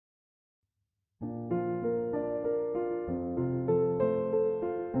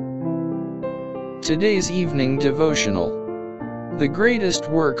Today's evening devotional. The greatest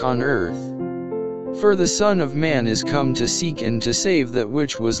work on earth. For the Son of Man is come to seek and to save that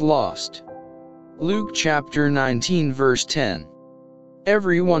which was lost. Luke chapter 19 verse 10.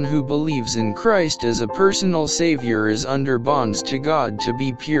 Everyone who believes in Christ as a personal Savior is under bonds to God to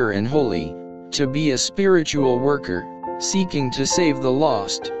be pure and holy, to be a spiritual worker, seeking to save the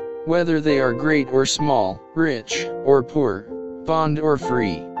lost, whether they are great or small, rich or poor, bond or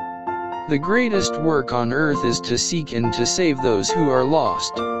free. The greatest work on earth is to seek and to save those who are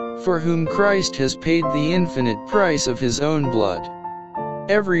lost, for whom Christ has paid the infinite price of his own blood.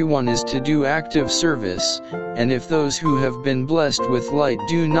 Everyone is to do active service, and if those who have been blessed with light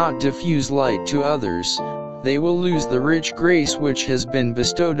do not diffuse light to others, they will lose the rich grace which has been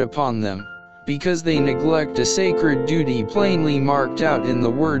bestowed upon them, because they neglect a sacred duty plainly marked out in the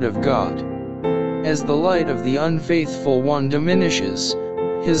Word of God. As the light of the unfaithful one diminishes,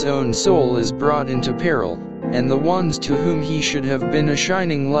 his own soul is brought into peril, and the ones to whom he should have been a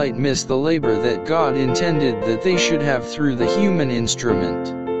shining light miss the labor that God intended that they should have through the human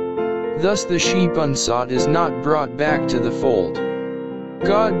instrument. Thus the sheep unsought is not brought back to the fold.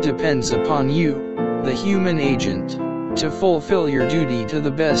 God depends upon you, the human agent, to fulfill your duty to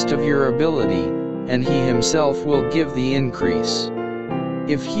the best of your ability, and he himself will give the increase.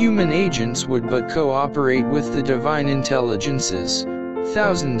 If human agents would but cooperate with the divine intelligences,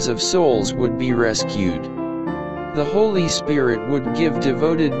 thousands of souls would be rescued. The Holy Spirit would give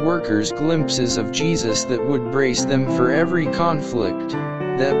devoted workers glimpses of Jesus that would brace them for every conflict,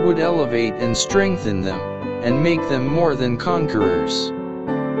 that would elevate and strengthen them, and make them more than conquerors.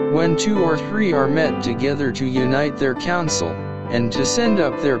 When 2 or 3 are met together to unite their counsel, and to send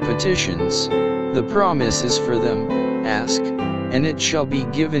up their petitions, the promise is for them, ask, and it shall be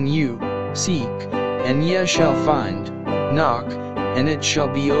given you, seek, and ye shall find, knock, and it shall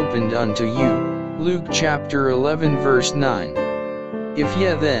be opened unto you. Luke chapter 11 verse 9. If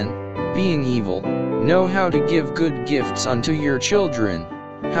ye then, being evil, know how to give good gifts unto your children,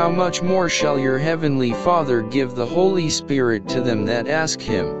 how much more shall your heavenly Father give the Holy Spirit to them that ask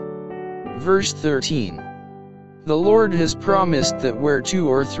him. Verse 13. The Lord has promised that where 2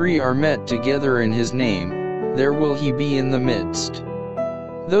 or 3 are met together in his name, there will he be in the midst.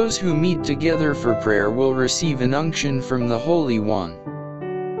 Those who meet together for prayer will receive an unction from the Holy One.